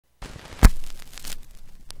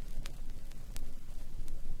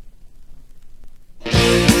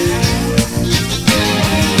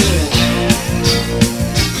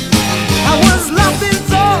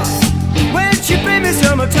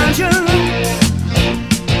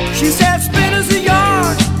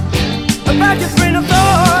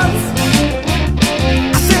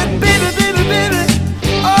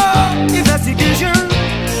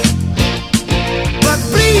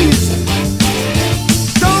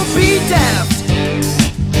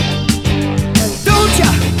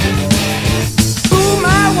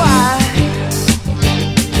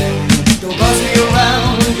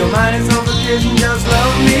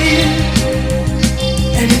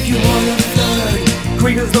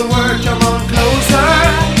quick as the word, come on closer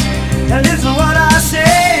and listen what I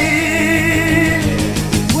say.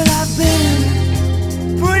 Well, I've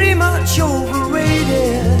been pretty much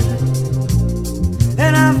overrated,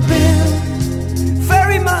 and I've been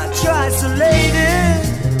very much isolated,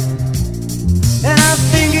 and I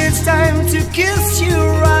think it's time to kiss you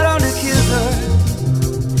right on the kisser.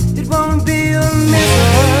 It won't be a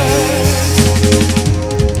misery.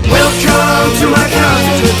 Welcome to my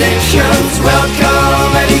contradictions.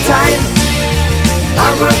 Welcome anytime.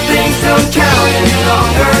 Our things don't count any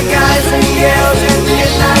longer. Guys and gals and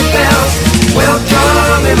midnight bells.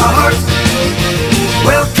 Welcome in my heart.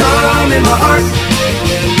 Welcome in my heart.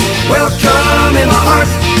 Welcome in my heart.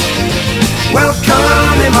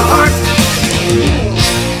 Welcome in my heart.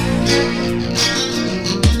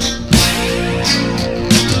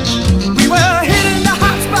 We were hitting the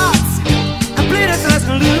hot spots and played it fast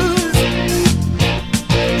and loose.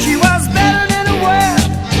 She was better than the world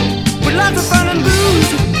with lots of fun and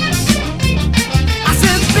booze. I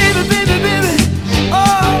said, baby, baby, baby,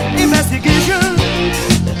 oh, investigation.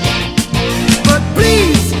 But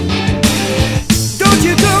please, don't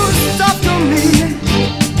you go soft on me,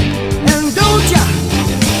 and don't ya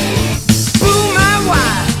boo my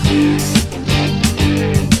wife.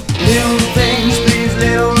 Little things, please,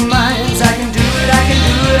 little minds. I can do it, I can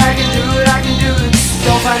do it, I can do it, I can do it.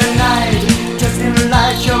 Don't fight a night, just in the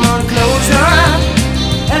light. Come on closer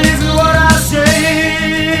and listen what I say.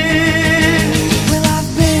 Well, I've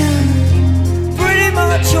been pretty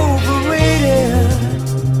much overrated,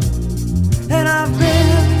 and I've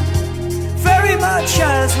been very much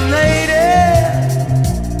isolated,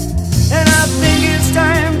 and I think it's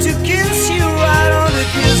time to kiss you right on the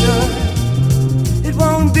kisser. It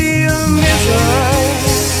won't be a misery.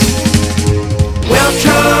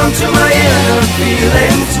 Welcome to my inner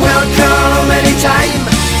feelings. Welcome anytime.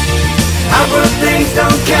 Our things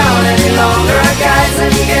don't count any longer. Guys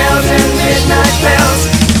and gals and midnight bells.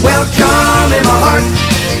 Welcome in my heart.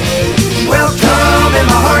 Welcome in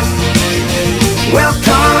my heart.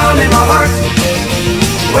 Welcome in my heart.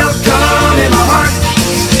 Welcome in my heart.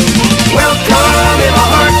 Welcome in my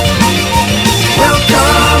heart.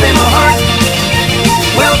 Welcome in my heart.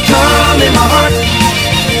 Welcome in my heart.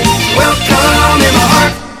 Welcome in my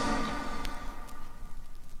heart.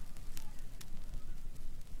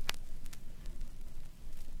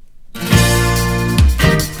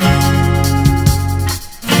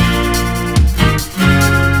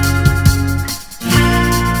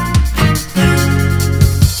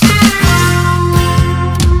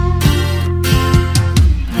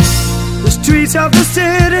 The streets of the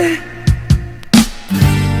city,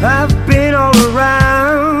 I've been all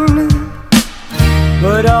around,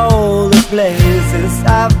 but all the places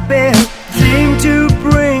I've been seem to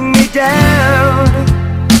bring me down.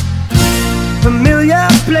 Familiar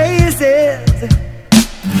places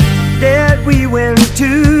that we went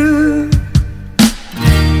to,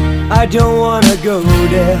 I don't wanna go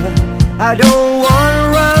there, I don't wanna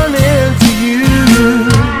run into you.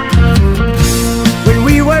 When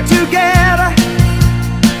we were together,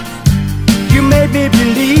 you made me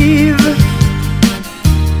believe.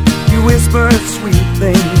 You whispered sweet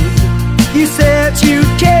things. You said you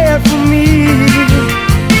cared for me.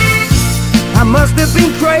 I must have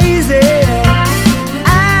been crazy,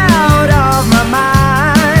 out of my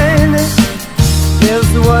mind. Yes,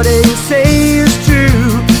 what they say is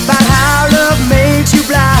true about how love makes you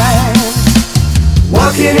blind.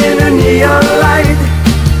 Walking in a neon light,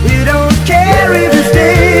 you don't care if it's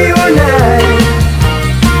day or night.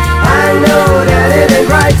 I know that it ain't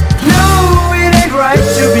right. No, it ain't right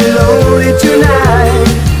to be lonely tonight.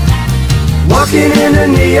 Walking in a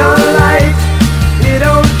neon light, you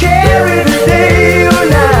don't care if it's day or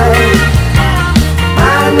night.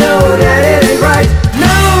 I know that it ain't right.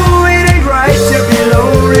 No, it ain't right to be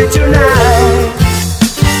lonely tonight.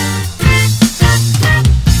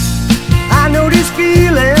 I know this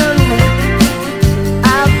feeling,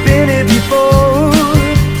 I've been it before.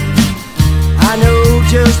 I know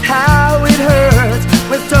just how it hurts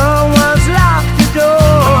when someone's locked the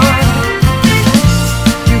door.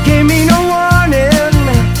 You gave me no warning,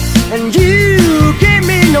 and you gave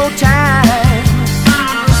me no time.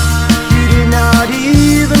 You did not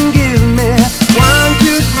even give me one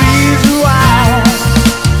good reason why.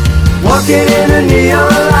 Walking in a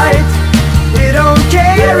neon light, you don't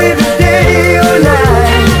care if it's day or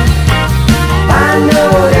night. I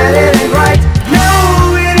know that it ain't right. No,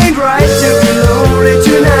 it ain't right to be lonely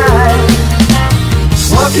tonight.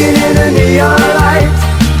 Walking in a neon light,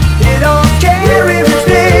 you don't care if it's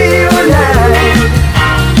day or night.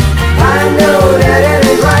 I know that it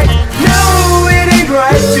ain't right. No, it ain't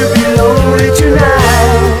right to be lonely tonight.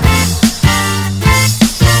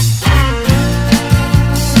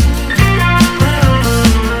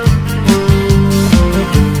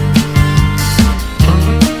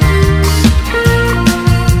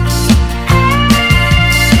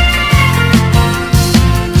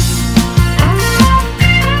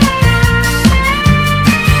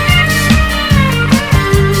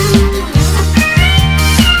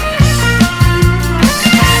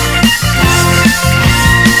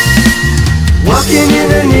 walking in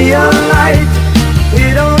the neon light.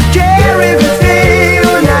 We don't care if it's day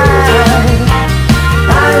or night.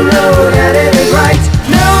 I know that it ain't right.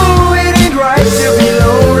 No, it ain't right to be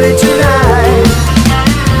lonely tonight.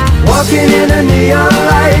 Walking in the neon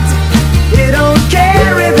light. We don't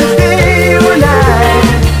care if it's day or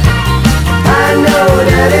night. I know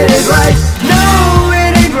that it ain't right. No,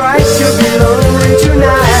 it ain't right to be lonely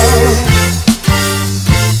tonight.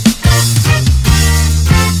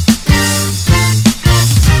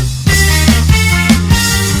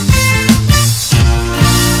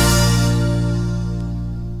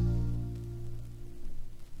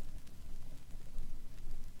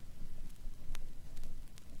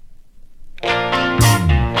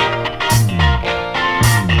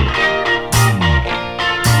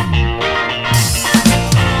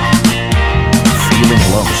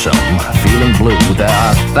 Feeling blue, there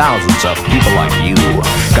are thousands of people like you.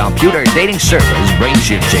 Computer dating service brings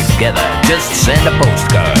you together. Just send a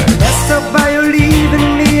postcard. Messed up by you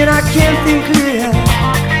leaving me and I can't think clear.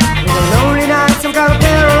 In the lonely nights I'm kinda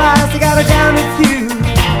paralyzed, I gotta down with you.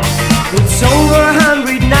 It's over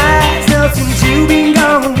 100 nights now since you've been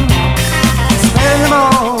gone. Spend them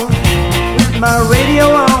all with my radio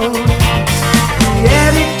on.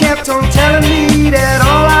 Yeah, it kept on telling me that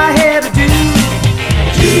all I had to do.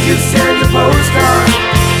 You just send a postcard.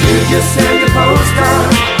 You just send a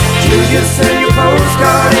postcard. You just send your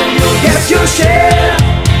postcard and you'll get your share.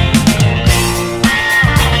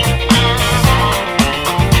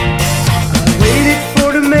 I waited for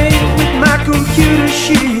the mail with my computer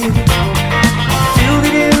sheet. Filled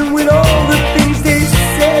it in with all the things they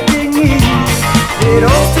said they need. It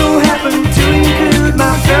also happened to include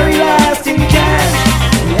my very last in cash.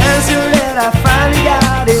 The answer that I finally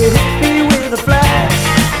got, it hit me with a flash.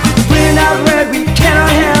 Out red, we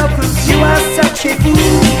cannot help, cause you are such a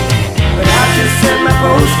fool. But I just sent my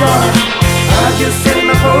postcard. I just sent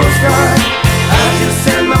my postcard. I just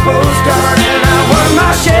sent my postcard and I want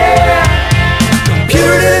my share.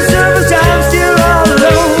 Computer didn't service, I'm still all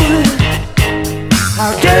alone.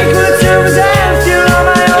 How dare good service, I'm still on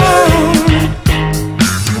my own.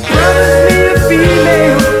 Promised me a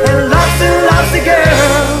female and lots of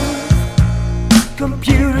girls.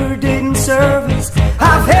 Computer didn't service,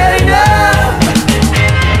 I've had enough.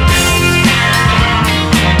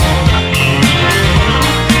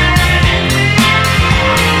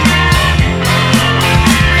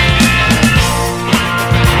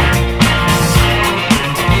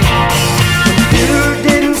 Computer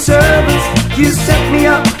didn't service, you set me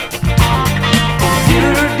up.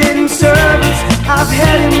 Computer didn't service, I've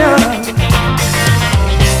had enough.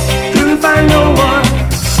 Couldn't find no one.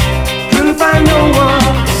 Couldn't find no one.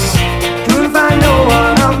 Couldn't find no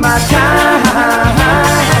one of my time.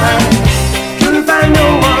 Couldn't find no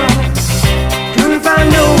one. Couldn't find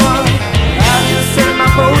no one. I just sent my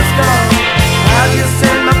postcard. I just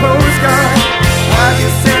sent my postcard. I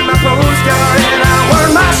just sent my postcard and I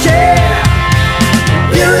want my share.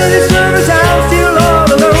 Feeling the service, I'm still all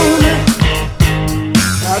alone.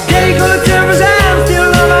 I'll take good service, I'm still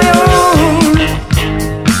on my own.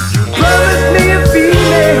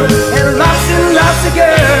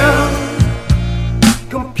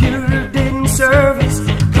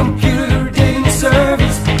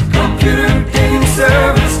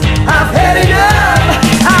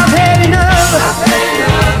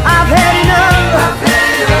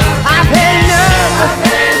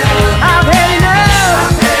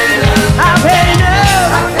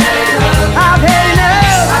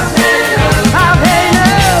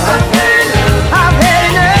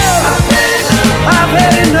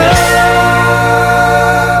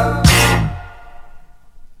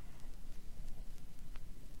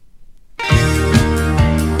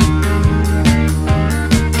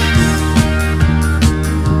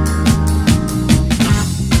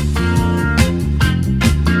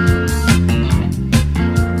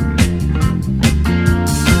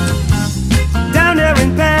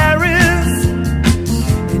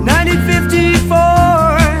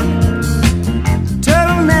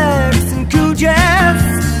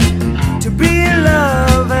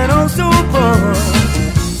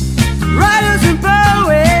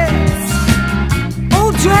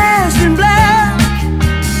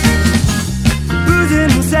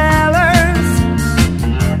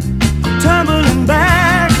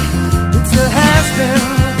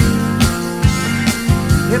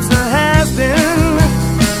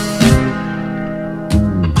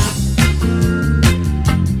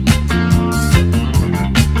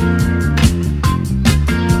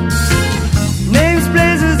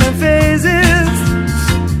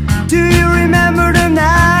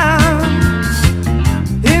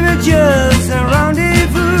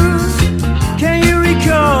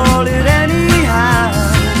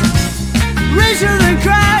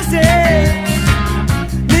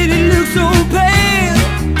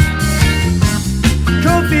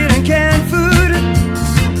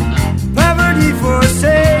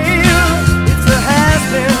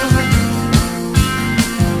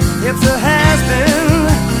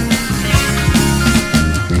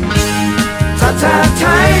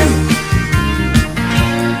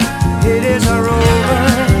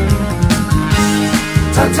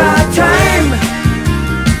 Ta-ta time,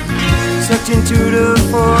 sucked into the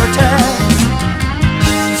vortex.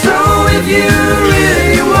 So if you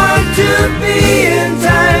really want to be in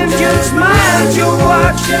time, just mind your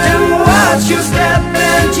watch and watch your step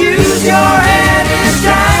and use your head in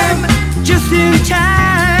time. Just in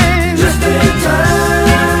time, just in time.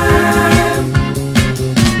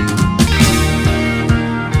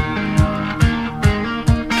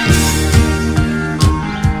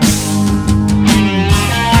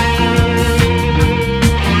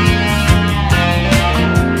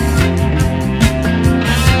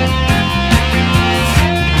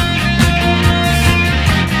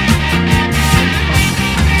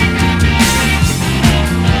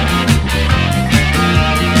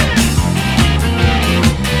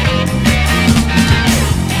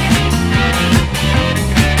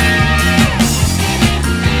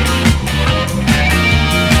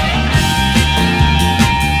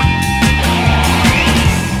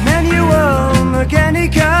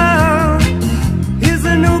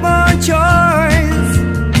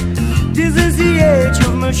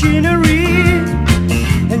 Machinery,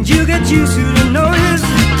 and you get used to the noise.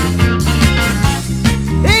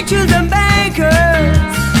 Angels and bankers,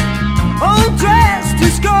 all dressed to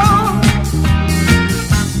score.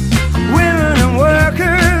 Women and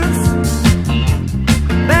workers,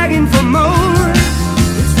 begging for more.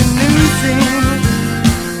 It's the new scene.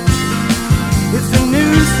 It's the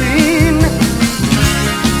new scene.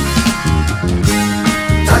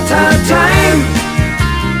 Ta-ta time.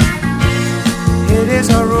 It is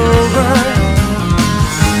all over.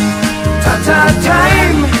 Ta-ta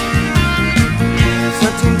time,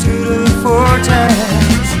 sucked into the vortex.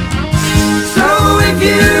 So if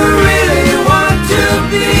you really want to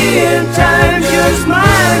be in time, just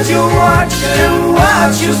mind your watch and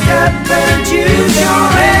watch your step and use your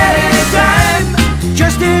head in time.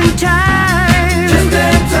 Just in time, just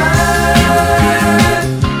in time.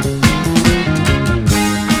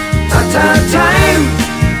 Ta-ta time.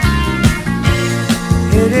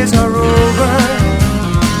 It is all over.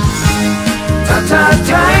 Ta-ta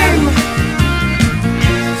time,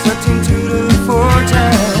 sucked into the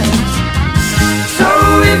vortex. So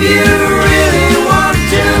if you really want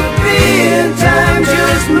to be in time,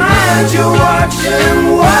 just mind your watch and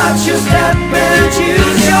watch your step and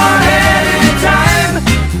use your head in time.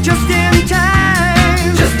 Just in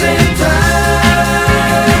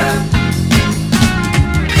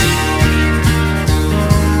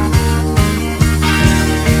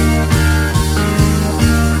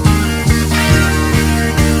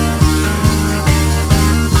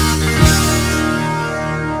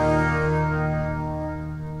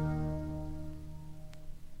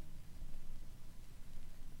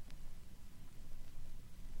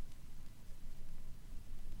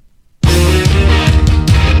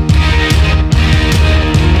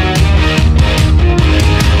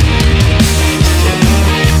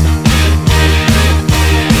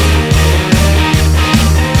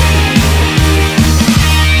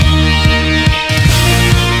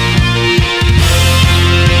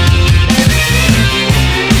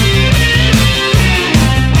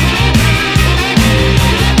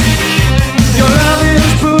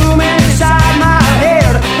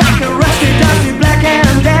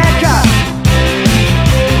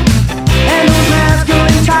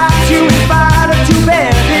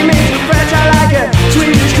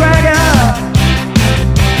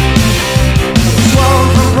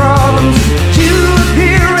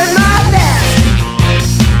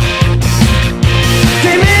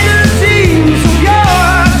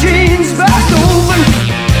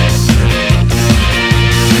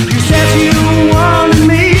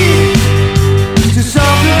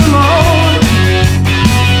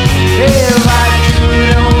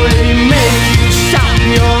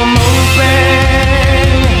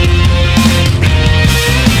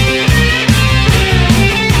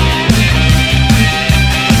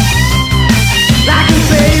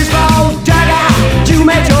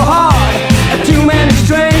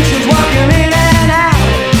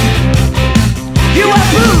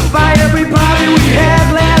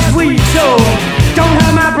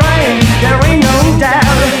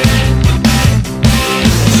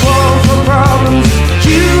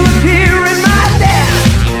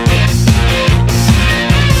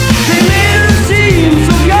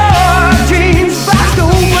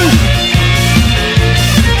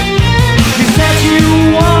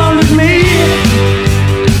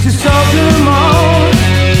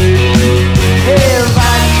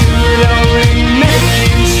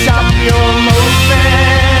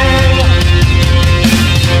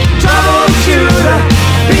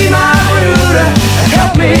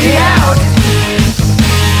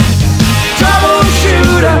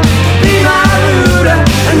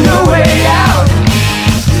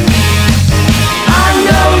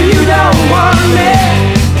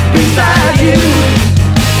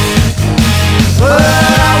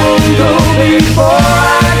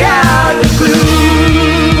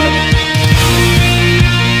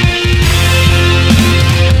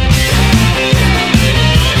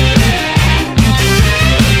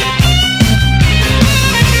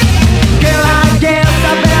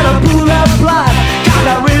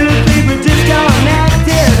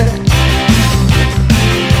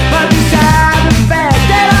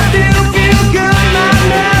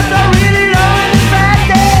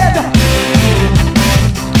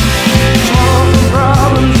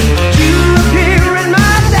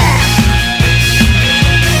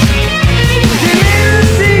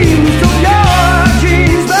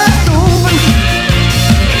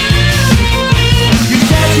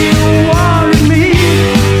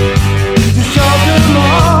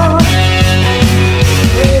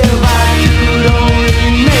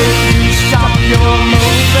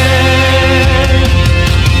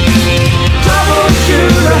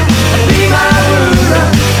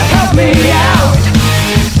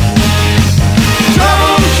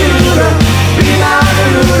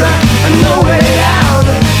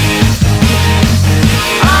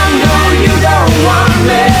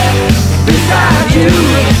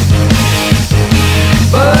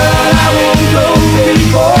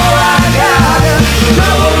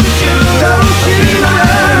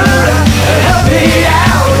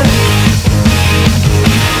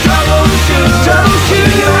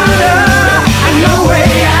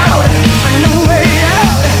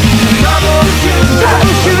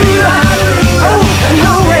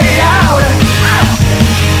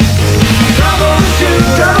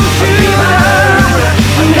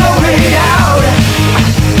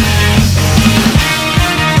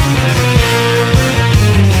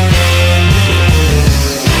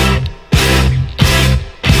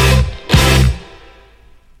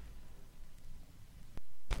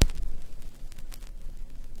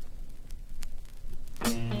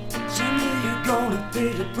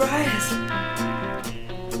price.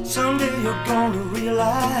 Someday you're gonna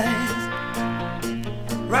realize.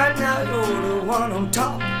 Right now you're the one on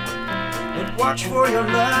top, but watch for your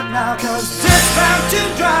luck now, 'cause it's about to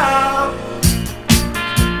drop.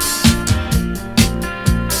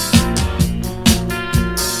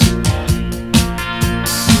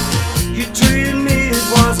 You treated me, it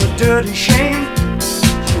was a dirty shame.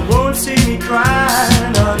 You won't see me cry,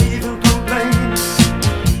 not even complain.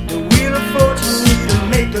 The wheel of fortune need to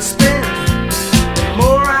make a spin. The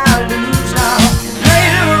more I lose now,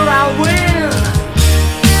 later I win.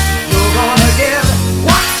 You're gonna get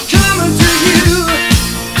what's coming to you.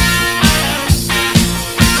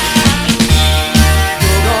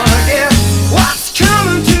 You're gonna get what's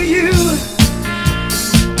coming to you.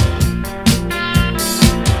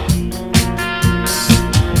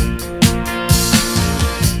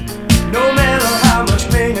 No matter how much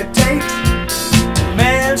pain it takes,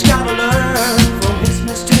 man's gotta learn from his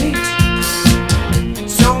mistakes.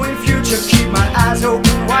 So in future, keep my eyes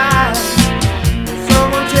open wide.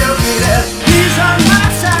 Someone tells me that he's on my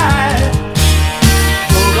side.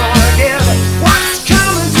 You're gonna get what's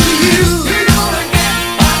coming to you. You're gonna get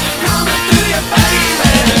what's coming to you,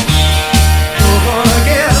 baby. You're gonna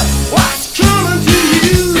get what's coming to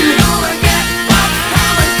you. You're gonna get what's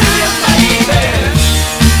coming to you, baby.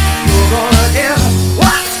 You're gonna get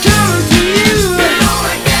what's coming to you. You're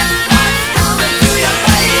gonna get what's coming to you,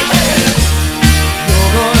 baby.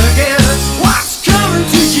 You're gonna get what's coming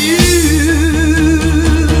to you.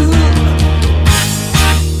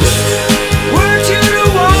 Weren't you the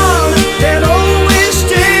one that always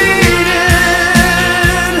stated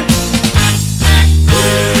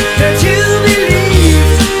that you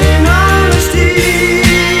believed in honesty?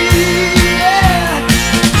 Yeah.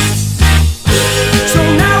 So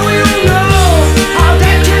now we all know how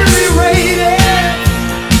that can be rated.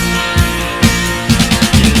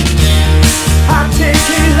 I take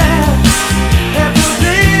a laugh at the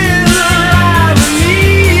things around me.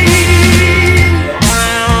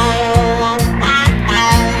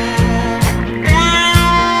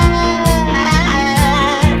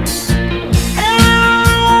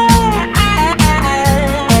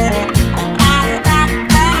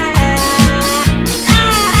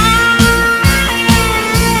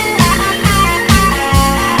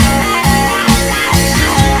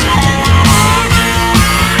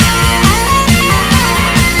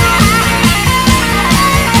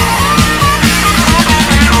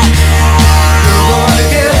 You're gonna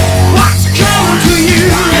get what's coming to you.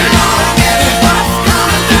 You're gonna get what's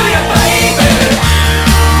coming to you, baby.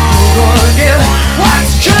 You're gonna get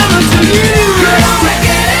what's coming to you. You're gonna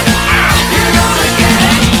get it. You're gonna get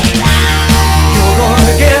it. You're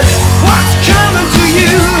gonna get what's coming to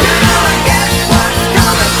you. You're gonna get what's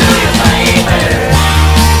coming to you, baby.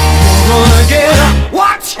 You're gonna get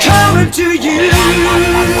what's coming to you.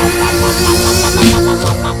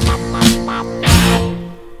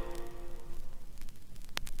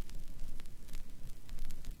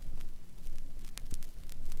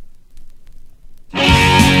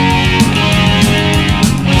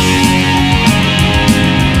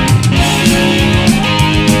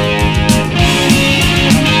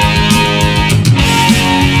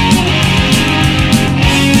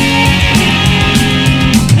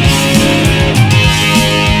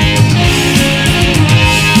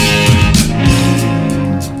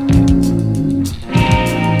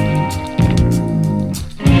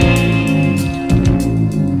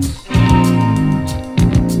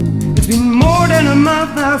 It's been more than a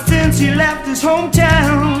month now since he left his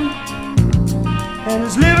hometown, and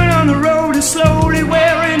his living on the road is slowly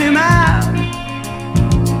wearing him out.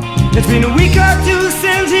 It's been a week or two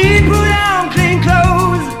since he put on clean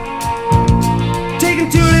clothes, taking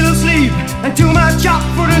too little sleep and too much up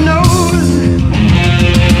for the nose.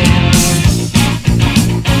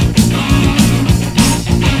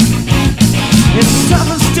 It's the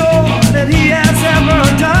toughest tour that he has ever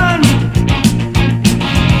done,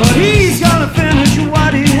 but he's gonna finish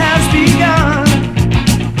what he has begun.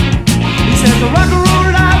 He said the rock and roll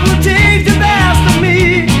life will take the best of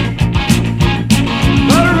me,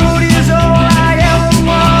 but a roadie is all I ever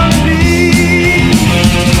wanna be.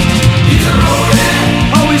 He's a roadie,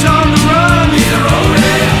 always on the run. He's a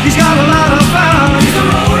roadie.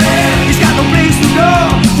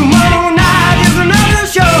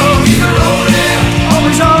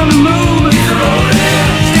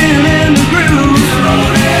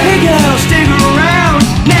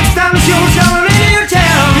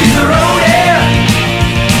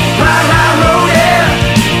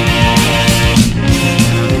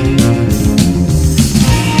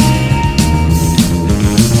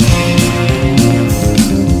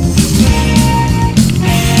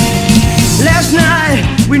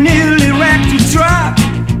 we nearly wrecked the truck.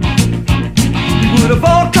 We would have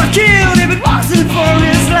all got killed if it wasn't for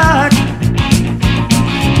his luck.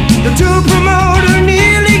 The tour promoter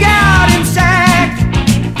nearly got him sacked,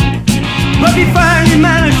 but we finally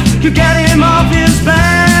managed to get him off his back.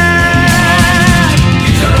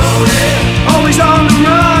 He's a roadie, always on the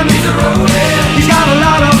run. He's a roadie, he's got a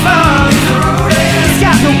lot of fun. He's a roadie, he's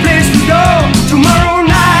got no place to go. Tomorrow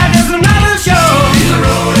night there's another show. He's a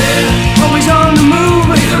roadie, always on the move.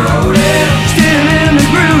 He's a roadie, still in the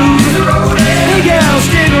groove. He's a roadie, hey girl,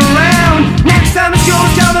 stick around. Next time the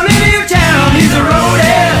show's coming into your town. He's a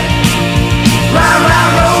roadie, ride,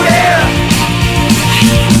 ride, roadie.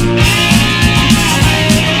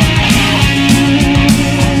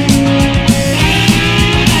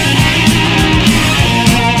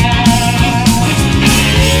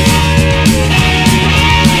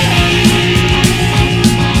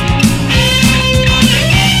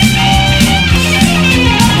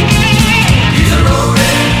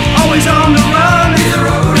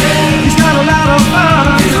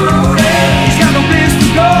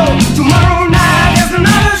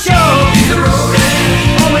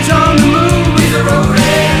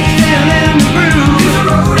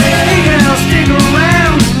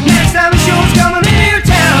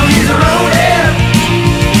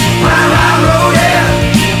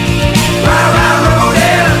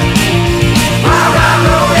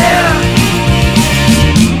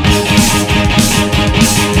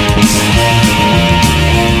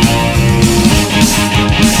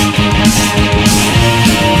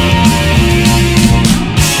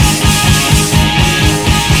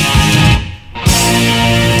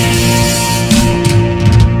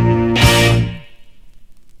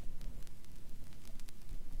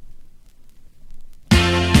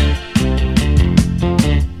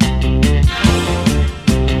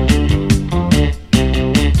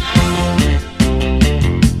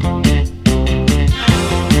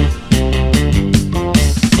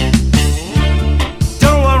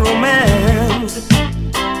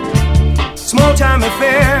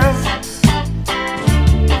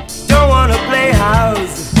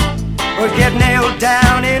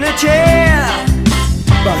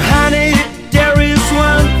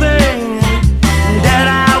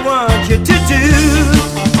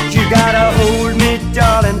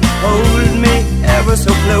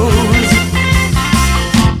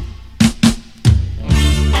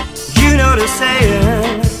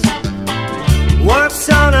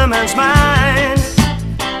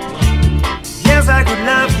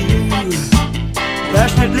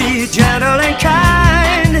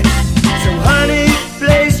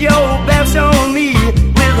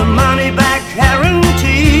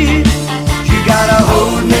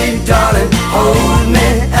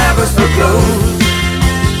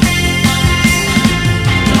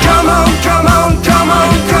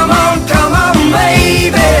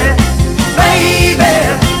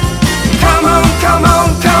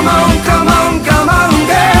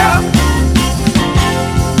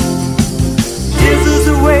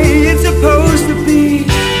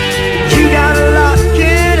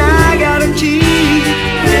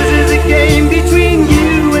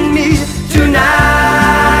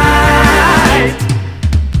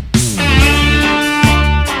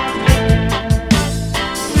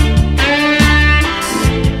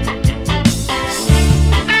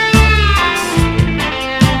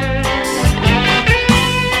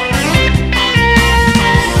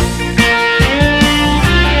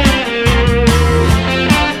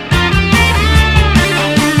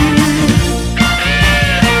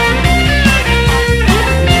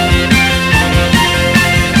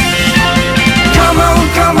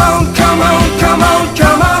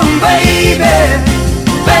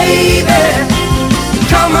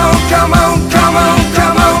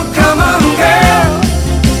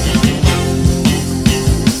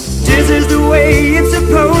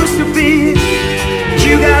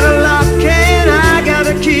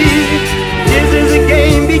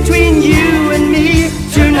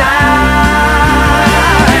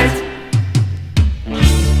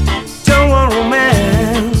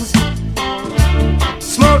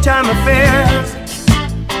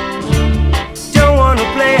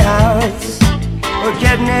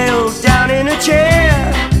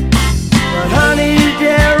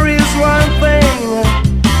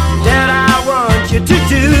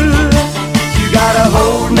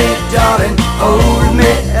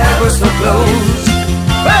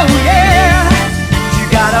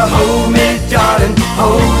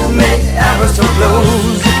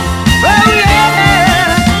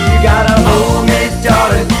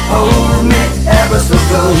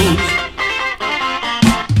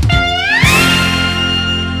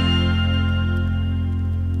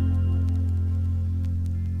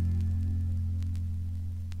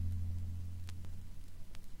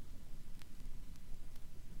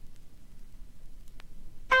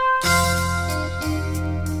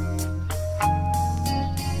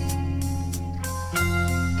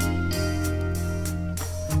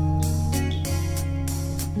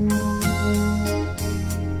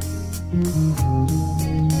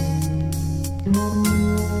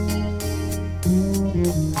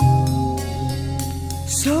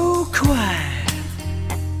 So quiet,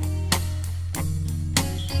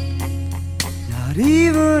 not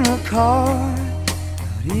even a car,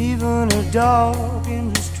 not even a dog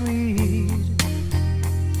in the street.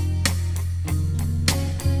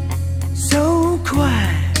 So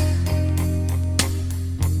quiet,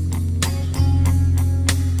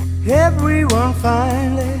 everyone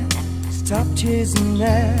finally stopped chasing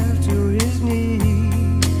after his needs.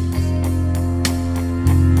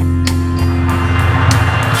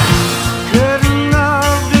 Curtain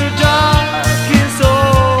of the dark is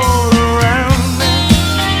all around me.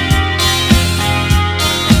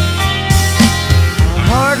 I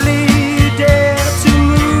hardly dare to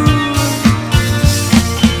move.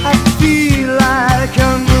 I feel like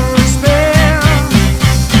under a spell.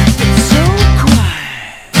 It's so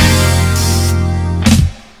quiet,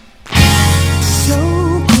 so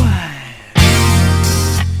quiet.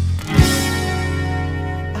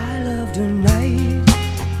 I love the night,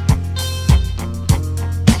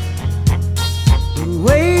 the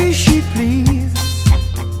way she pleases,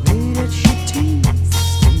 the way that she teases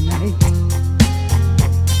tonight.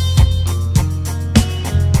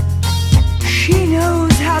 She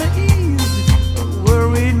knows how to ease a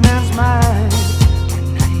worried man's mind at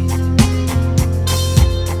night.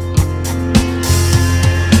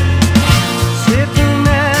 Sipping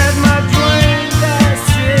at my drink, I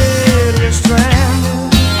sit here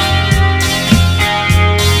stranded,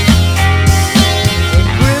 a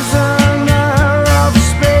prisoner of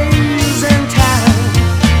space and time,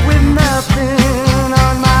 with nothing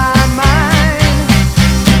on my mind.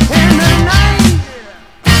 In the night,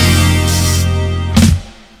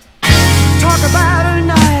 talk about a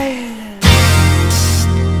night.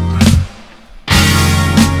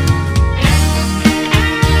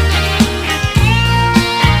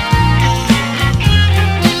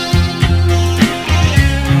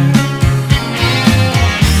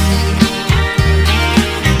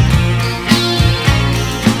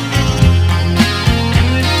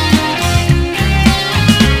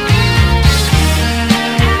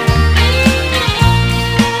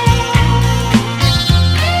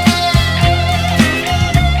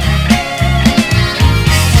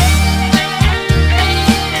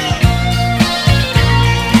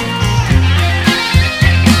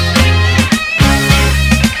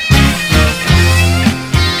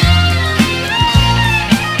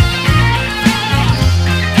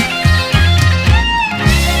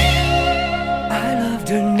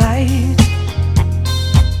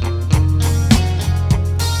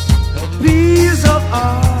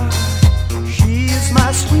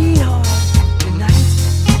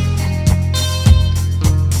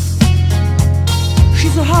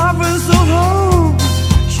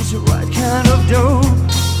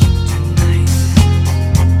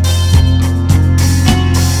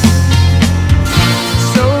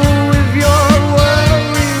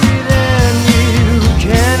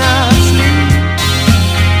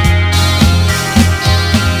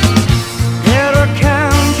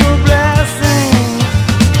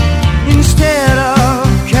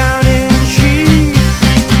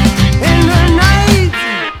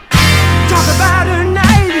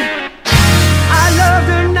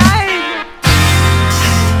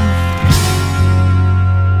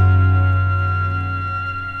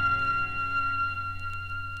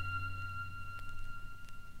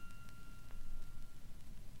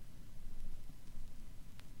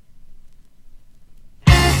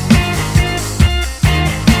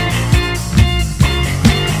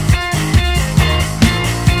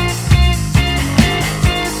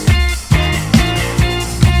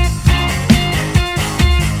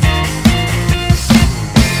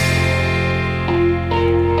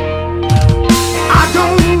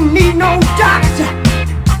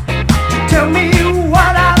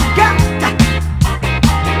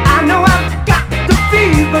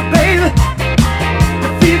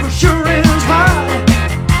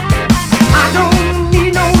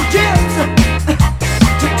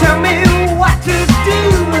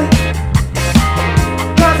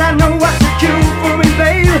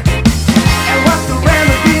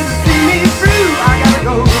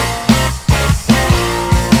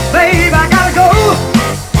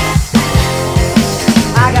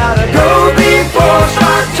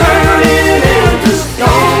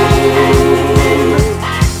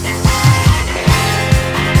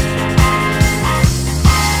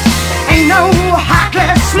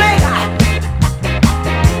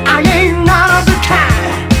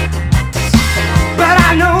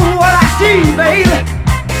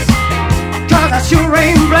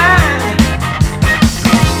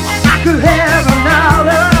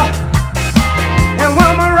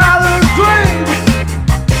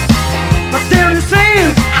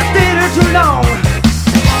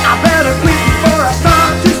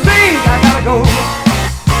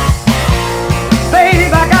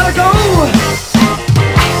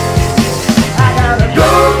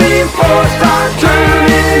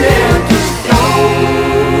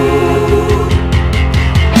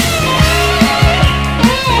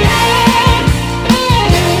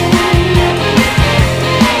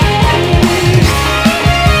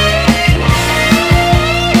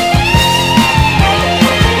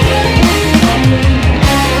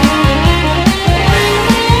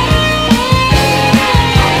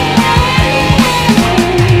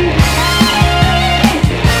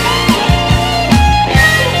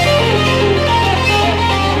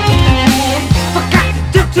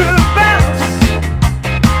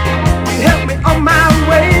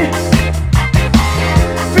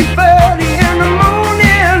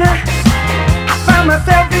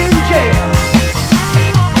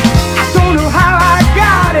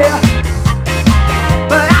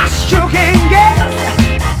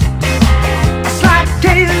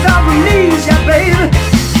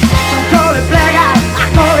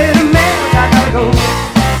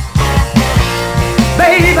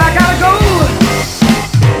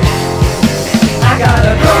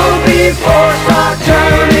 Four-star